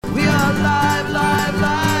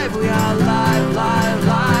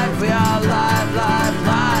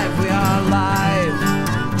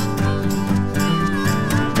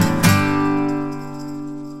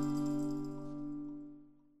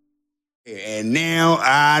And now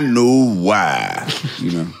I know why.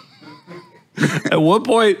 You know. At one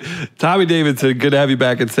point, Tommy Davidson, good to have you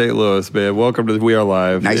back in St. Louis, man. Welcome to We Are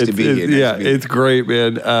Live. Nice to be here. It's great,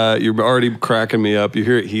 man. You're already cracking me up. You're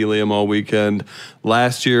here at Helium all weekend.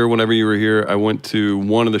 Last year, whenever you were here, I went to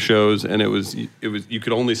one of the shows, and it was you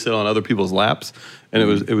could only sit on other people's laps, and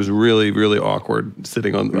it was really, really awkward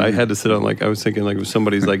sitting on. I had to sit on I was thinking it was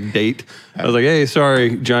somebody's date. I was like, hey,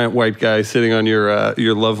 sorry, giant white guy sitting on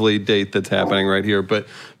your lovely date that's happening right here. But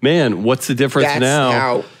man, what's the difference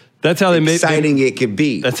now? That's how they made exciting it could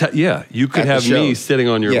be. That's how, you could have me sitting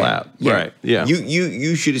on your lap. Yeah. Right. Yeah.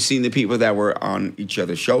 You should have seen the people that were on each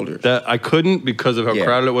other's shoulders. That I couldn't because of how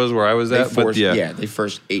crowded it was where I was at. They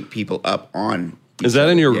first 8 people up on. Is that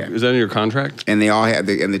in your contract? And they all had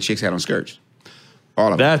and the chicks had on skirts.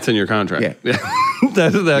 All of them. That's in your contract. Yeah.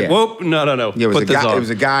 That's that. Yeah. Whoop! No. Yeah, it was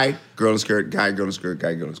a guy, girl in skirt, guy, girl in skirt,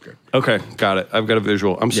 guy, girl in skirt. Okay, got it. I've got a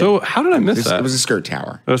visual. How did I miss that? It was a skirt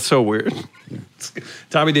tower. That's so weird.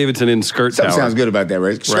 Tommy Davidson in skirt tower. Sounds good about that,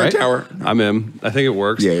 right? Skirt tower. I'm in. I think it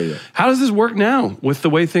works. Yeah. How does this work now with the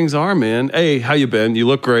way things are, man? Hey, how you been? You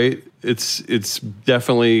look great. It's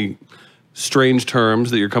definitely strange terms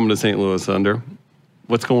that you're coming to St. Louis under.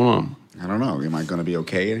 What's going on? I don't know. Am I going to be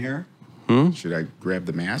okay in here? Should I grab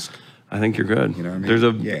the mask? I think you're good. You know what I mean? There's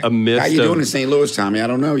a mist. How you doing in St. Louis, Tommy? I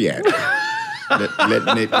don't know yet. I can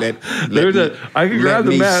grab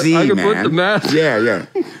the mask. I can put the mask. Yeah.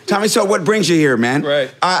 Tommy, so what brings you here, man? Right.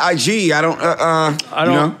 I don't.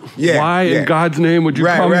 Why in God's name would you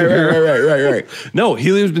come here? Right. No,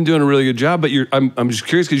 Helium's been doing a really good job, but I'm just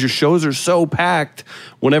curious because your shows are so packed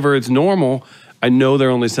whenever it's normal. I know they're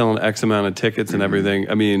only selling X amount of tickets and everything.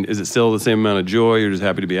 I mean, is it still the same amount of joy? You're just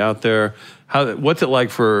happy to be out there. What's it like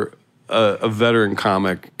for a veteran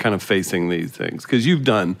comic kind of facing these things? Because you've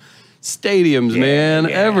done stadiums, man,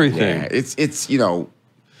 everything. Yeah. It's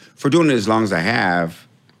for doing it as long as I have,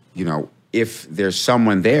 if there's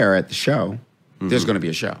someone there at the show, there's going to be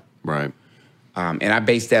a show. Right. And I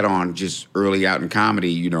base that on just early out in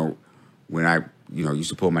comedy, when I, used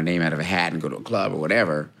to pull my name out of a hat and go to a club or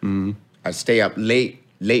whatever. I'd stay up late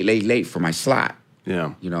for my slot.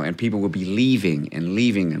 Yeah. And people would be leaving.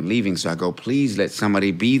 So I go, please let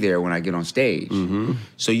somebody be there when I get on stage.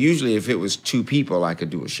 So usually if it was 2 people, I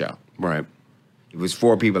could do a show. Right. If it was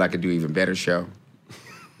 4 people, I could do even better show.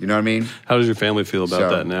 You know what I mean? How does your family feel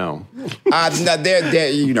about that now?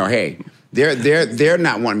 They're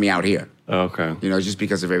not wanting me out here. Okay. Just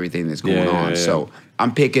because of everything that's going on. Yeah. So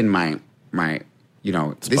I'm picking my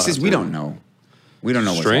this is, we don't know. We don't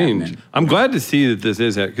know what's happening. I'm glad to see that this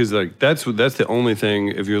is, because that's the only thing,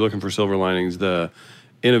 if you're looking for silver linings, the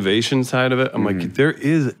innovation side of it. I'm like, there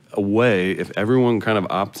is a way, if everyone kind of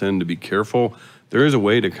opts in to be careful, there is a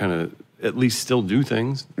way to kind of at least still do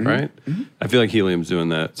things, right? I feel like Helium's doing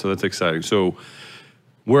that, so that's exciting. So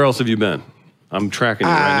where else have you been? I'm tracking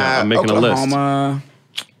you right now. I'm making Oklahoma,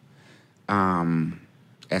 a list.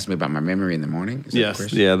 Ask me about my memory in the morning.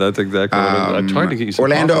 Yes, yeah, that's exactly what I tried to get you some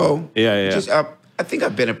Orlando. coffee. Yeah. Just I think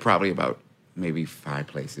I've been at probably about maybe 5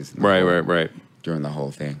 places. Right. During the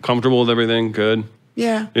whole thing. Comfortable with everything? Good?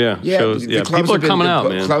 Yeah. Shows, people are coming out,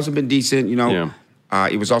 man. Clubs have been decent,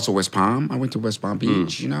 It was also West Palm. I went to West Palm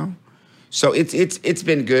Beach, So it's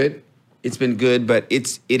been good. It's been good, but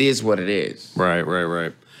it is what it is. Right.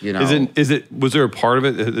 Was there a part of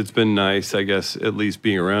it that's been nice, I guess, at least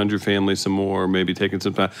being around your family some more, maybe taking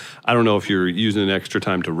some time? I don't know if you're using an extra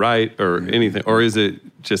time to write or anything, or is it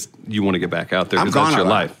just you want to get back out there because that's your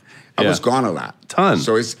life? I was gone a lot. Ton.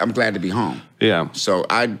 So I'm glad to be home. Yeah. So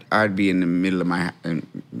I'd be in the middle of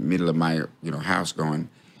my house going,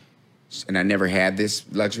 and I never had this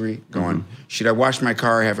luxury going, should I wash my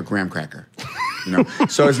car or have a graham cracker?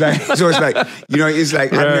 So it's like I've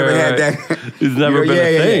never had that. It's never been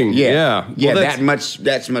a thing. Yeah. Well,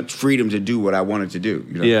 that's much freedom to do what I wanted to do.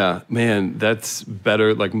 Yeah, man, that's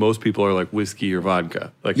better. Like most people are like whiskey or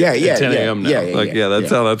vodka. Like at 10 a.m. now. That's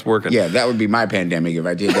how that's working. Yeah, that would be my pandemic if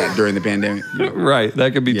I did that during the pandemic. Right,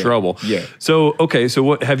 that could be trouble. Yeah. So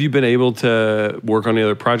what have you been able to work on the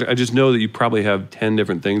other project? I just know that you probably have 10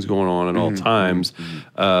 different things going on at all times.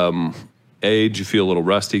 A, do you feel a little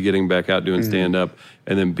rusty getting back out doing stand up,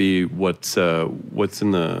 and then B, what's in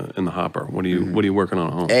the hopper? What are you working on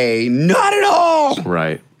at home? A, not at all.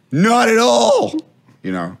 Right. Not at all.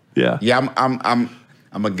 Yeah. Yeah.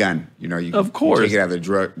 I'm a gun. Of course. You take it out of the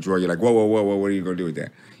drawer. You're like, whoa. What are you gonna do with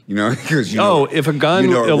that? Because if a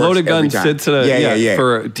gun, a loaded gun sits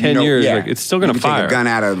for 10 years, like it's still gonna fire. Take a gun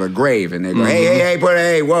out of a grave, and they go,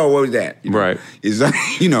 hey, whoa, what was that? Right. It's like,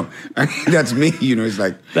 that's me. It's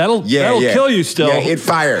like that'll kill you still. Yeah, it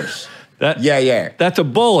fires. Yeah. That's a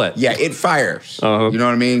bullet. Yeah, it fires. Uh-huh. You know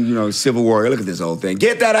what I mean? You know, Civil War. Look at this whole thing.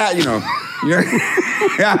 Get that out. You know.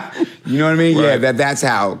 Yeah. You know what I mean? Right. Yeah. That's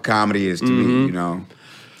how comedy is to me. You know.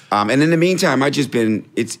 And in the meantime,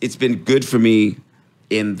 it's been good for me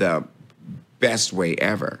in the best way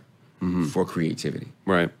ever for creativity.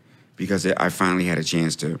 Right. Because I finally had a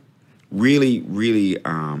chance to really, really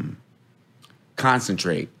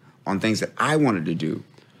concentrate on things that I wanted to do.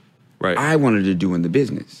 Right. I wanted to do in the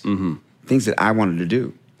business. Things that I wanted to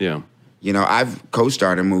do. Yeah. You know, I've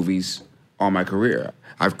co-starred in movies all my career.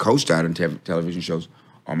 I've co-starred in television shows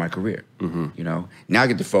all my career. You know, now I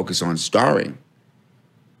get to focus on starring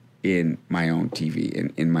in my own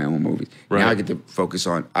TV, in my own movies. Right. Now I get to focus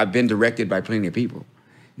on, I've been directed by plenty of people.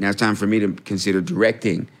 Now it's time for me to consider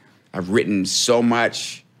directing. I've written so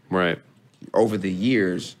much Right. over the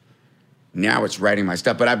years. Now it's writing my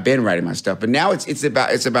stuff, but I've been writing my stuff. But now it's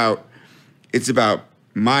about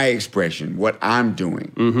my expression, what I'm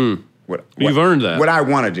doing. You've earned that. What I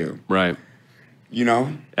want to do. Right. You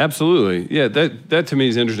know? Absolutely. Yeah, that to me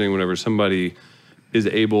is interesting whenever somebody is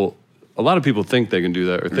able. A lot of people think they can do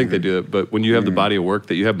that or think they do it, but when you have the body of work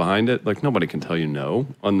that you have behind it, like nobody can tell you no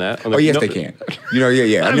on that. Oh yes, they can. You know,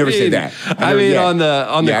 yeah. I never said that. On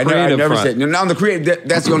the creative I never front. said. On the creative,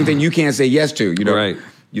 that's the only thing you can't say yes to. You know, Right.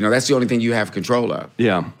 You know, that's the only thing you have control of.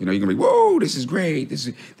 Yeah. You know, you can be, whoa, this is great. This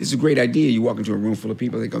is a great idea. You walk into a room full of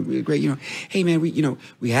people, they go, really great. You know, hey man,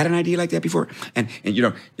 we had an idea like that before, and you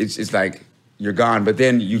know, it's like you're gone, but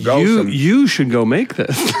then you go. You should go make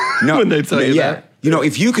this. No, when they tell you that. You know,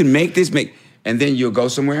 if you can make this, and then you'll go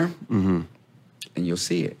somewhere, and you'll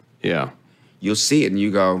see it. Yeah. You'll see it, and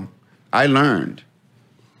you go, I learned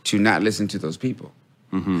to not listen to those people.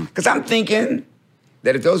 Because I'm thinking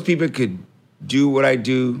that if those people could do what I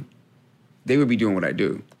do, they would be doing what I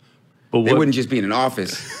do. But They wouldn't just be in an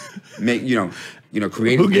office, creative.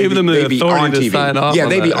 Who gave them the they'd be authority on to TV. sign off Yeah, on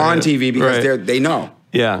they'd be that, on right? TV because Right. they know,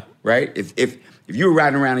 Yeah. right? If you were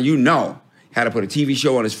riding around and you know how to put a TV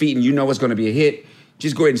show on his feet and you know what's going to be a hit,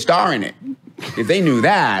 just go ahead and star in it. If they knew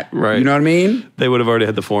that, Right. you know what I mean? They would have already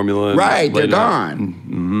had the formula. and Right, they're laid out.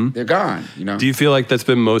 gone. They're gone, you know? Do you feel like that's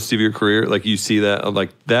been most of your career? Like you see that,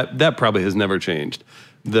 like that probably has never changed.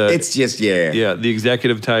 It's just, Yeah, the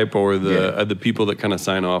executive type or the people that kind of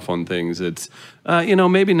sign off on things. It's,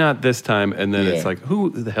 maybe not this time, and then it's like, who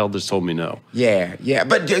the hell just told me no? Yeah.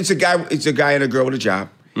 But it's a guy and a girl with a job,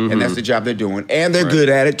 and that's the job they're doing, and they're good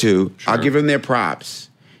at it too. Sure. I'll give them their props.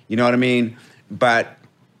 You know what I mean? But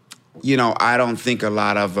I don't think a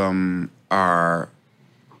lot of them are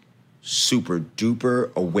super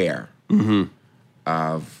duper aware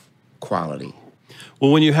of quality.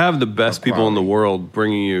 Well, when you have the best people in the world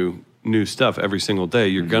bringing you new stuff every single day,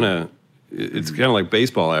 you're gonna. It's kind of like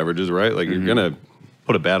baseball averages, right? Like you're gonna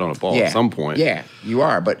put a bat on a ball at some point. Yeah, you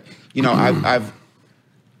are. But I've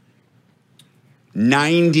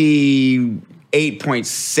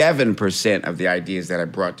 98.7% of the ideas that I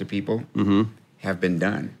brought to people have been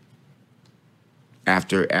done.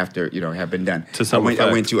 After have been done. To some effect.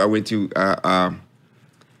 I went to a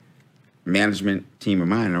management team of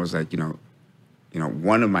mine, and I was like,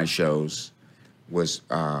 one of my shows was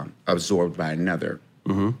absorbed by another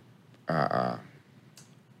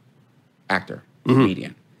actor,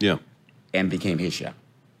 comedian, and became his show.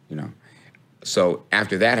 So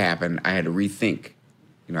after that happened, I had to rethink.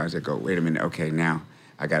 I was like, oh, wait a minute, okay, now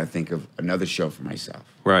I got to think of another show for myself.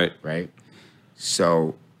 Right.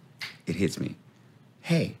 So it hits me.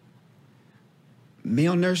 Hey,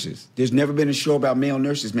 male nurses. There's never been a show about male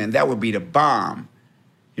nurses, man. That would be the bomb.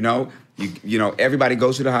 Everybody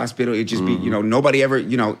goes to the hospital. It just be, nobody ever,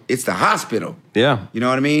 it's the hospital. Yeah. You know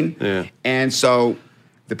what I mean? Yeah. And so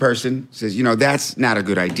the person says, that's not a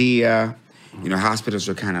good idea. Hospitals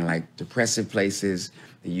are kind of like depressive places.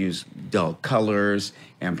 They use dull colors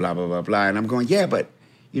and blah, blah, blah, blah. And I'm going, yeah, but,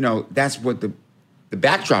 that's what the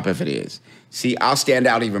backdrop of it is. See, I'll stand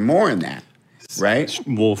out even more in that. Right?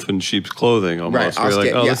 Wolf in sheep's clothing almost. Right.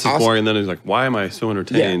 You're like, this is boring. And then he's like, why am I so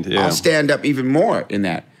entertained? Yeah. I'll stand up even more in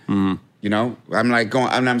that. I'm like going,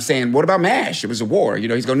 and I'm saying, what about MASH? It was a war.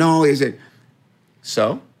 He's going, no, is it?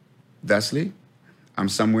 So, thusly, I'm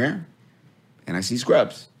somewhere and I see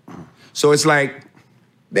Scrubs. So it's like,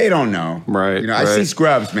 they don't know. Right. I see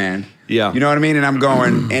Scrubs, man. Yeah. You know what I mean? And I'm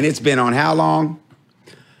going, and it's been on how long?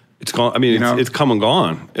 It's gone. I mean, it's come and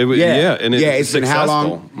gone. And it's been how successful.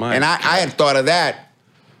 long? My and I had thought of that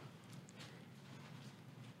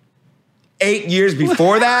 8 years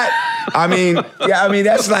before that. I mean,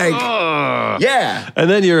 that's like, yeah. And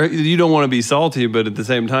then you don't want to be salty, but at the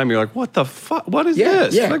same time, you're like, what the fuck? What is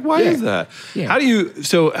this? Yeah, like, why is that? Yeah. How do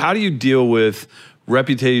you deal with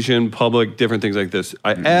reputation, public, different things like this.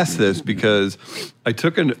 I asked this because I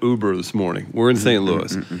took an Uber this morning. We're in St.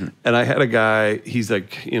 Louis, and I had a guy. He's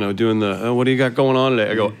like, doing the, what do you got going on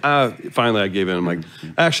today? I go, finally I gave in. I'm like,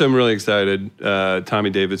 actually, I'm really excited. Tommy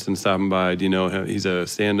Davidson stopping by. Do you know him? He's a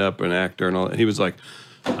stand-up and actor and all that. And he was like,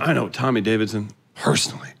 I know Tommy Davidson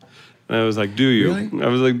personally. And I was like, do you? Really? I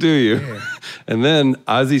was like, do you? Yeah. And then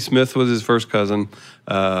Ozzie Smith was his first cousin.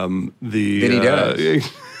 Then he does.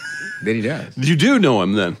 Then he does. You do know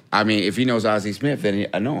him then? I mean, if he knows Ozzie Smith, then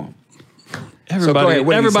I know him.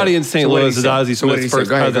 Everybody in St. Louis is Ozzie Smith's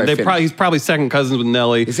first cousin. He's probably second cousins with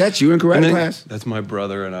Nelly. Is that you in karate class? That's my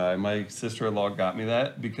brother and I. My sister-in-law got me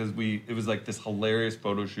that because it was like this hilarious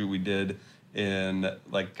photo shoot we did in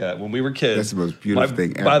when we were kids. That's the most beautiful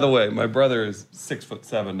thing ever. By the way, my brother is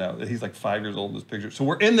 6'7" now. He's like 5 years old in this picture. So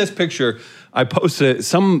we're in this picture. I posted it.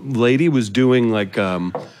 Some lady was doing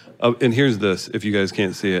and here's this, if you guys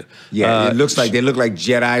can't see it. Yeah, it looks like they look like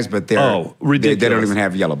Jedis, but ridiculous. They don't even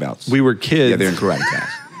have yellow belts. We were kids. Yeah, they're in karate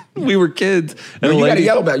class. We were kids. And you got a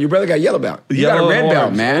yellow belt. Your brother got a yellow belt. You got a red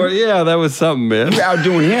belt, man. Yeah, that was something, man. You're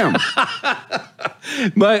outdoing him.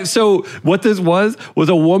 So what this was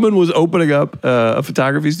a woman was opening up a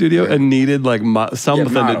photography studio and needed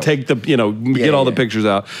something to take the, get all the pictures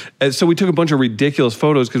out. And so we took a bunch of ridiculous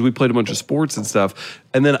photos because we played a bunch of sports and stuff.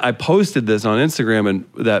 And then I posted this on Instagram and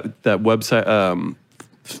that website,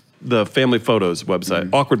 the Family Photos website,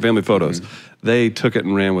 Awkward Family Photos. They took it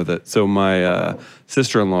and ran with it. So my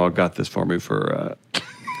sister-in-law got this for me for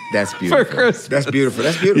That's beautiful. For Christmas. That's beautiful.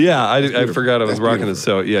 That's beautiful. Yeah, I forgot I was rocking this.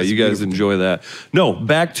 So yeah, you guys enjoy that. No,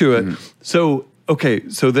 back to it. So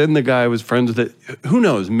then the guy was friends with it. Who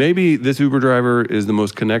knows? Maybe this Uber driver is the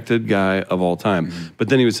most connected guy of all time. But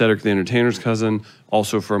then he was Cedric the Entertainer's cousin,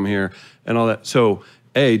 also from here, and all that. So,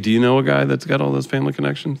 do you know a guy that's got all those family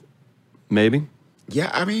connections? Maybe.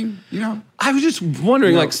 Yeah, I mean, I was just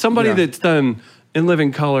wondering, somebody that's done In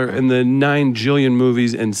Living Color and the 9 jillion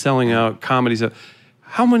movies and selling out comedy stuff.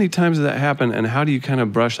 How many times does that happen, and how do you kind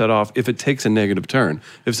of brush that off if it takes a negative turn?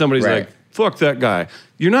 If somebody's like, fuck that guy.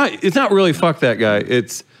 It's not really fuck that guy.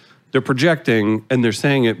 It's they're projecting, and they're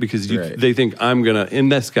saying it because they think I'm going to, and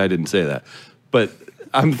this guy didn't say that. But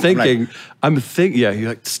I'm thinking, you're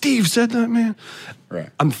like, Steve said that, man.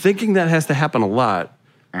 Right. I'm thinking that has to happen a lot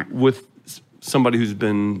with somebody who's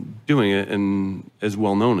been doing it and as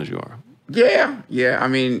well known as you are. Yeah. I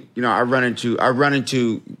mean, I run into.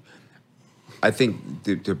 I think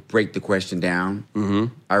to break the question down,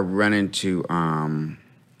 I run into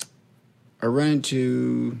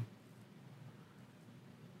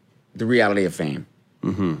the reality of fame.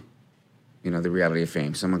 The reality of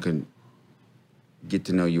fame. Someone can get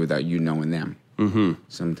to know you without you knowing them.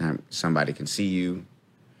 Sometimes somebody can see you,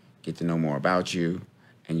 get to know more about you,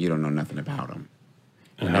 and you don't know nothing about them.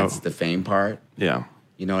 And that's the fame part. Yeah.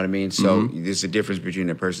 You know what I mean? So there's a difference between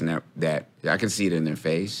the person that I can see it in their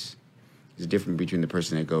face. There's a difference between the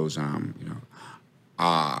person that goes, man,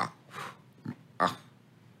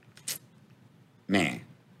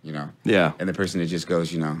 Yeah. and the person that just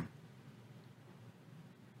goes,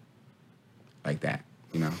 like that,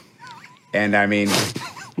 And I mean,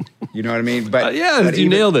 you know what I mean? But you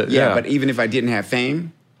nailed it. Yeah, but even if I didn't have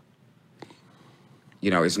fame,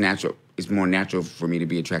 it's natural. It's more natural for me to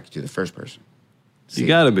be attracted to the first person. You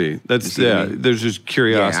got to be. That's there's just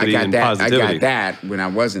curiosity and positivity. I got that when I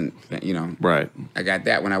wasn't, Right. I got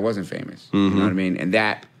that when I wasn't famous. You know what I mean? And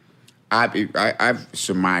that I've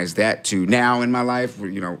surmised that too now in my life. Where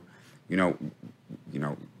you know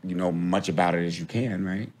much about it as you can,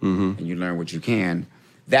 right? And you learn what you can.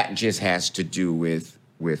 That just has to do with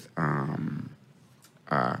envy.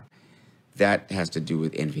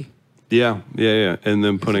 Yeah, and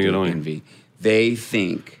then putting it on envy. They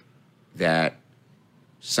think that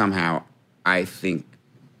somehow I think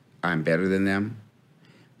I'm better than them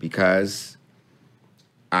because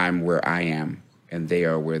I'm where I am and they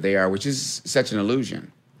are where they are, which is such an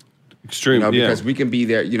illusion. Extreme, because we can be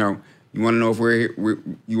there. You want to know if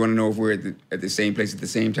we're at the same place at the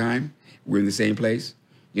same time? We're in the same place.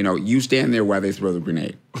 You stand there while they throw the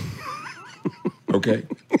grenade. Okay.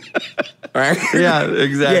 All right. Yeah,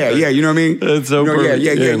 exactly. Yeah. You know what I mean? That's so perfect.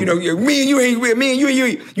 Yeah. Me and you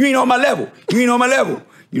ain't on my level. You ain't on my level.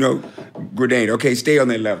 Grenade. Okay, stay on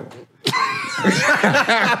that level.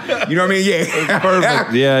 You know what I mean? Yeah.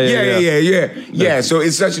 Perfect. Yeah. So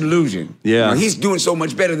it's such an illusion. Yeah. He's doing so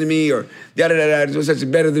much better than me, or doing such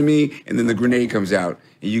better than me, and then the grenade comes out,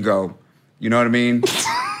 and you go, you know what I mean?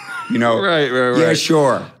 Right. Yeah,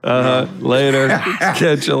 sure. Later.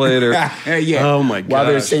 Catch you later. Yeah. Oh my God. While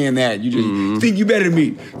they're saying that, you just think you better than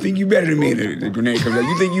me. Think you better than me. The grenade comes out.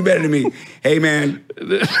 You think you better than me. Hey, man.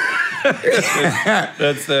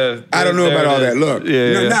 That's the. I don't know about all that. Look,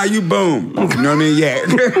 now you boom. You know what I mean? Yeah.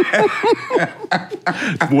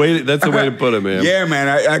 That's the way to put it, man. Yeah, man.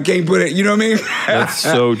 I can't put it. You know what I mean? That's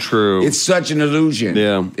so true. It's such an illusion.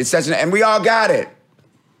 Yeah. It's such an, and we all got it,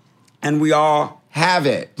 and we all have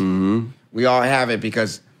it. Mm-hmm. We all have it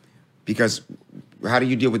because how do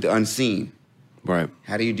you deal with the unseen? Right.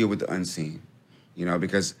 How do you deal with the unseen? You know,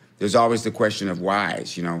 because there's always the question of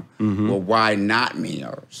whys, you know. Mm-hmm. Well, why not me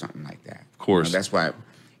or something like that? Of course. You know, that's why,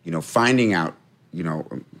 you know, finding out, you know,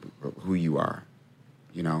 who you are,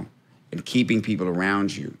 you know, and keeping people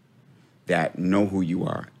around you that know who you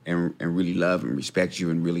are and really love and respect you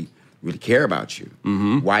and really care about you.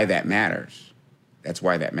 Mm-hmm. Why that matters. That's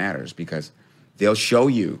why that matters, because they'll show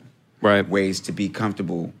you ways to be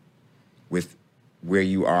comfortable with where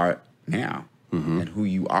you are now and who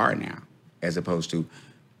you are now, as opposed to,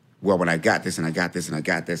 well, when I got this and I got this and I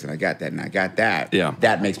got this and I got that and I got that,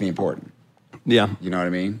 that makes me important. Yeah. You know what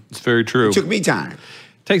I mean? It's very true. It took me time.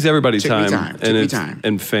 Takes everybody time. Took me time.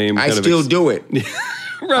 And fame. I still do it.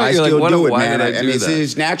 Right. I still do it, why man. did I do mean, that?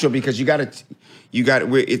 it's natural because you got to.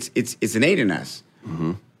 It's innate in us.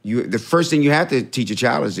 Mm-hmm. The first thing you have to teach a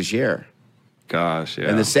child is to share. Gosh, yeah.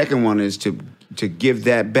 And the second one is to give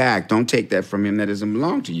that back. Don't take that from him that doesn't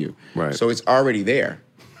belong to you. Right. So it's already there.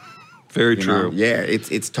 Very You true. know? Yeah,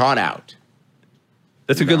 it's taught out.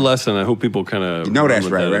 That's a good lesson. I hope people kind of You know that's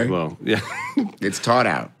right, as right? well. Yeah. It's taught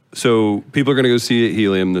out. So people are going to go see it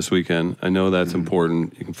Helium this weekend. I know that's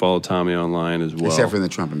important. You can follow Tommy online as well. Except for the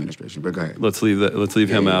Trump administration, but go ahead. Let's leave that. Let's leave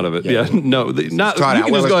him out of it. yeah. No, not. You taught can out.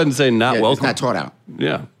 just Well, go ahead and say not welcome. It's not taught out.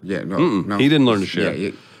 Yeah. Yeah, no. He didn't learn to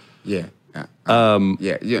share. Yeah.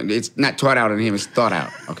 It's not taught out in him. It's thought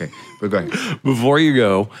out. Okay, but go ahead. Before you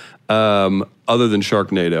go, other than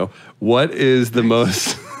Sharknado, what is the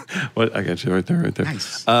most? What I got you right there.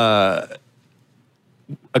 Nice.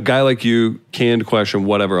 A guy like you, canned question,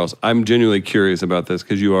 whatever else. I'm genuinely curious about this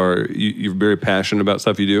because you're very passionate about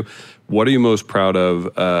stuff you do. What are you most proud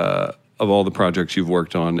of all the projects you've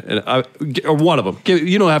worked on? And or one of them.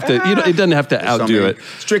 You don't have to. It doesn't have to outdo it.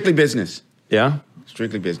 Strictly Business. Yeah.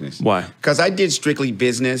 Strictly Business. Why? Because I did Strictly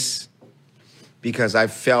Business because I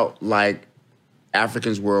felt like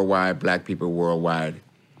Africans worldwide, Black people worldwide,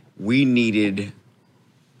 we needed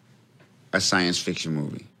a science fiction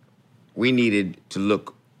movie. We needed to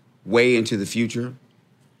look way into the future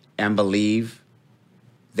and believe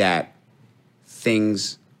that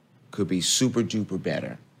things could be super duper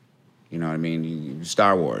better. You know what I mean?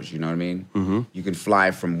 Star Wars, you know what I mean? Mm-hmm. You can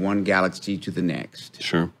fly from one galaxy to the next.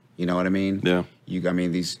 Sure. You know what I mean? Yeah.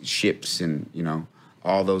 These ships and,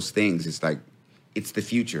 all those things. It's like, it's the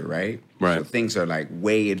future, right? Right. So things are like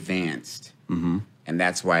way advanced. Mm-hmm. And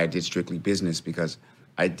that's why I did Strictly Business, because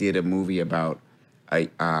I did a movie about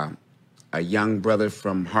a young brother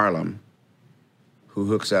from Harlem who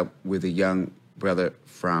hooks up with a young brother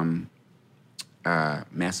from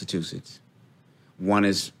Massachusetts. One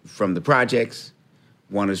is from the projects,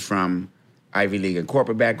 one is from Ivy League and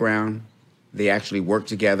corporate background. They actually work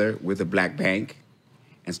together with a Black bank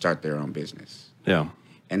and start their own business. Yeah.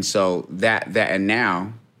 And so and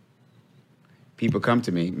now people come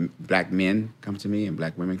to me, Black men come to me and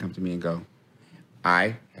Black women come to me and go,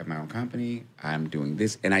 I have my own company, I'm doing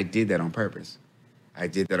this. And I did that on purpose. I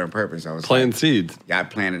was planting seeds. Yeah, I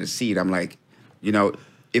planted a seed. I'm like,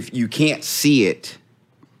 if you can't see it,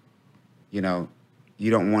 you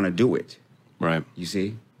don't want to do it. Right. You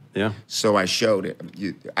see? Yeah. So I showed it.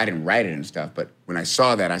 I didn't write it and stuff, but when I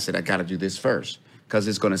saw that, I said, I got to do this first because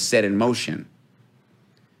it's going to set in motion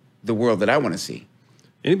the world that I want to see.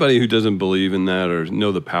 Anybody who doesn't believe in that or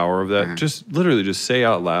know the power of that, just literally just say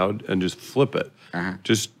out loud and just flip it.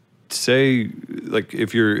 Just say, like,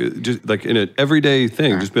 if you're just like in an everyday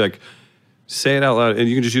thing, just be like, say it out loud. And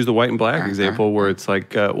you can just use the white and black example where it's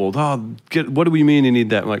like, what do we mean you need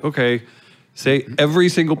that? I'm like, okay, say every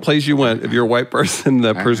single place you went, if you're a white person,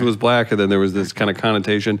 that person was Black, and then there was this kind of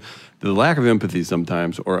connotation. The lack of empathy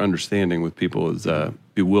sometimes or understanding with people is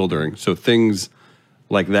bewildering. So things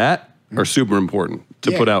like that are super important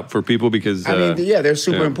to put out for people because they're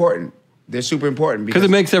super important. They're super important because it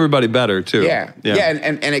makes everybody better too. Yeah.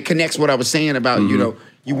 And it connects what I was saying about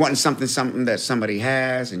you wanting something that somebody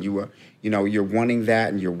has, and you're wanting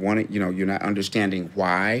that, and you're not understanding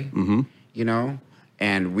why.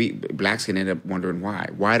 And we Blacks can end up wondering why.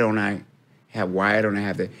 Why don't I have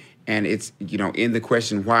that? And it's in the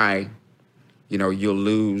question why, you'll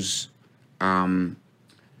lose the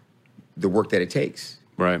work that it takes.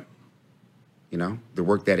 Right. The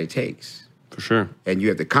work that it takes. For sure. And you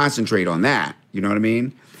have to concentrate on that. You know what I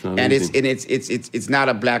mean? And it's not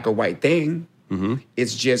a black or white thing.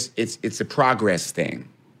 It's just it's a progress thing.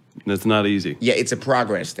 And it's not easy. Yeah, it's a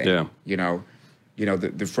progress thing. Yeah. You know,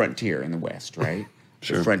 the frontier in the West, right?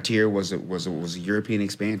 Sure. The frontier was a European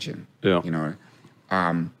expansion. Yeah. You know,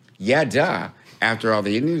 after all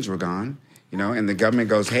the Indians were gone, you know, and the government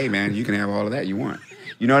goes, hey man, you can have all of that you want.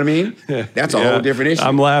 You know what I mean? That's a Yeah. whole different issue.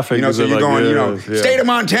 I'm laughing. You know, 'cause so I'm you're like, going, yeah. state of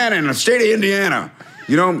Montana and the state of Indiana.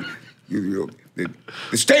 You know,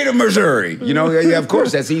 the state of Missouri. You know, yeah, of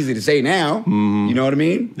course that's easy to say now. Mm-hmm. You know what I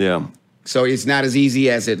mean? Yeah. So it's not as easy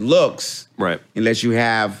as it looks, Right. unless you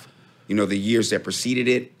have, you know, the years that preceded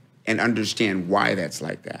it and understand why that's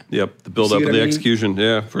like that. Yep. The build See up what and I the mean? execution.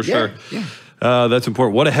 Yeah, for Yeah, sure. yeah. That's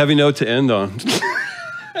important. What a heavy note to end on.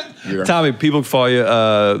 Yeah. Tommy, people can follow you.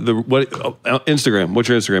 Instagram. What's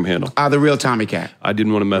your Instagram handle? The real Tommy Cat. I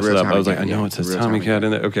didn't want to mess The it Real up. I Tommy was like, Cat, I know yeah. it says The Real Tommy Tommy Cat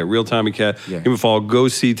in there. Okay, Real Tommy Cat. Yeah. Give him a follow. Go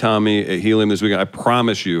see Tommy at Helium this weekend. I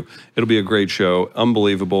promise you, it'll be a great show.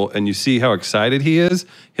 Unbelievable. And you see how excited he is?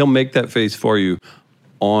 He'll make that face for you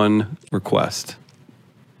on request.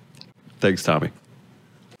 Thanks, Tommy.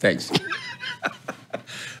 Thanks.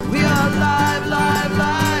 We are live.